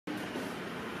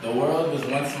The world was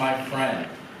once my friend.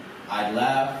 I'd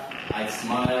laugh, I'd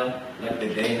smile, like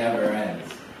the day never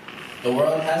ends. The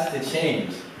world has to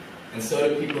change, and so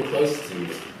do people close to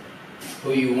you.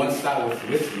 Who you once thought was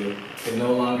with you can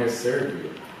no longer serve you.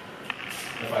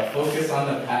 If I focus on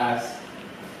the past,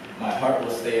 my heart will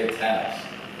stay attached.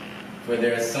 For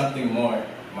there is something more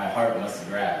my heart must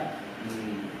grab.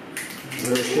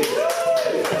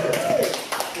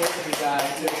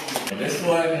 This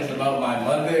one is about my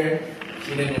mother.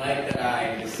 She didn't like that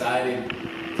I decided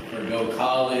to forgo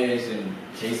college and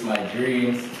chase my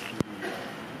dreams.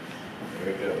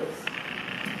 Here it goes.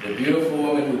 The beautiful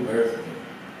woman who birthed me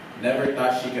never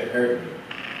thought she could hurt me.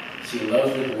 She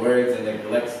loves with words and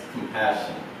neglects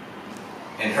compassion.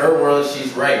 In her world,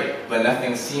 she's right, but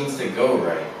nothing seems to go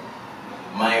right.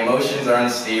 My emotions are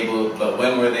unstable, but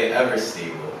when were they ever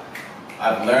stable?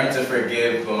 I've learned to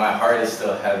forgive, but my heart is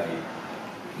still heavy.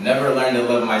 Never learned to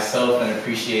love myself and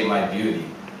appreciate my beauty.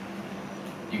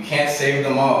 You can't save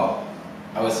them all.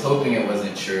 I was hoping it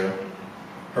wasn't true.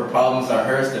 Her problems are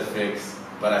hers to fix,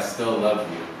 but I still love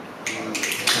you. Thank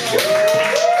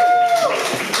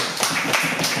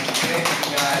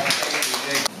you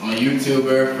guys. I'm a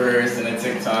YouTuber first and a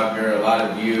TikToker, a lot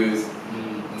of views.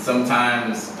 And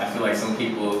sometimes I feel like some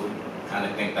people kind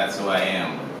of think that's who I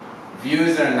am.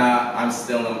 Views or not, I'm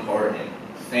still important.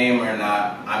 Fame or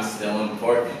not, I'm still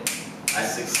important. I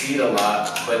succeed a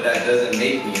lot, but that doesn't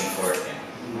make me important.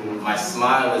 My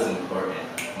smile is important.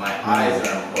 My eyes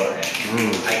are important.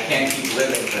 I can't keep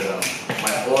living for them.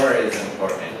 My aura is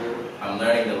important. I'm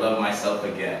learning to love myself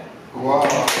again. Wow.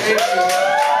 Thank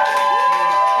you.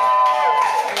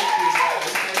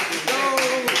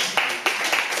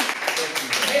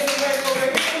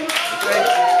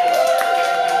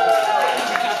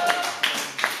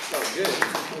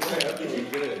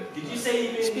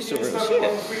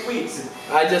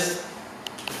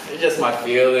 It's just my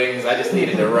feelings. I just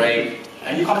needed to write.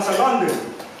 And you come to London?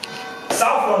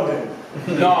 South London?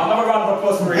 No, I never gone for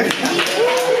post